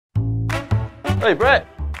Hey, Brett.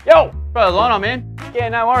 Yo! Throw the line on, man. Yeah,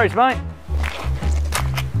 no worries, mate.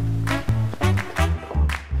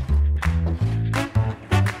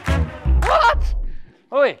 What?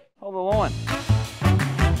 Oi, hold the line.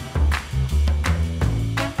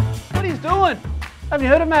 What are you doing? Haven't you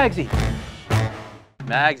heard of Magsy?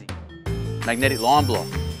 Magsy. Magnetic line block.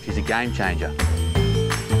 She's a game changer.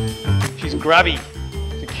 She's grabby,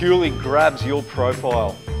 securely grabs your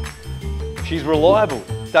profile. She's reliable,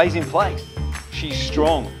 stays in place. She's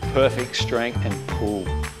strong, perfect strength and pull.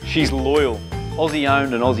 She's loyal, Aussie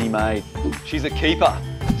owned and Aussie made. She's a keeper,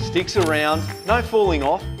 sticks around, no falling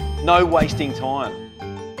off, no wasting time.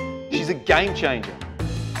 She's a game changer.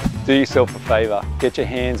 Do yourself a favour, get your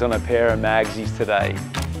hands on a pair of Magsies today.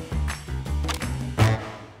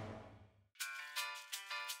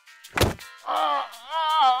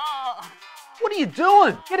 What are you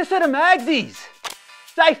doing? Get a set of Magsies.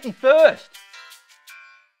 Safety first.